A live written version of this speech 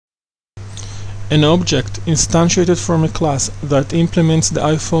An object instantiated from a class that implements the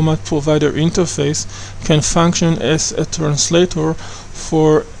IFormatProvider interface can function as a translator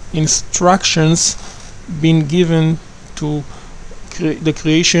for instructions being given to the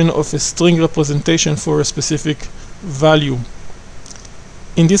creation of a string representation for a specific value.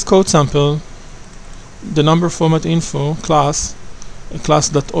 In this code sample, the NumberFormatInfo class, a class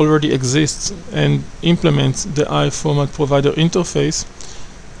that already exists and implements the IFormatProvider interface,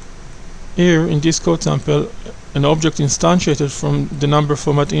 here in this code sample, an object instantiated from the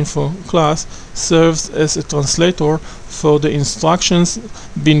NumberFormatInfo class serves as a translator for the instructions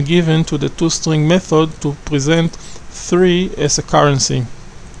being given to the toString method to present 3 as a currency.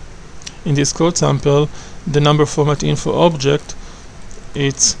 In this code sample, the NumberFormatInfo object,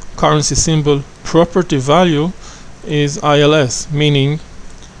 its currency symbol property value is ILS, meaning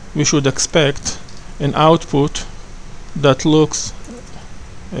we should expect an output that looks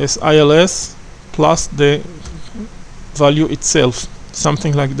as ILS plus the value itself,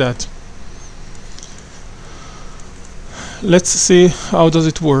 something like that. Let's see how does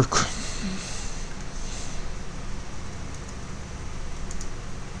it work.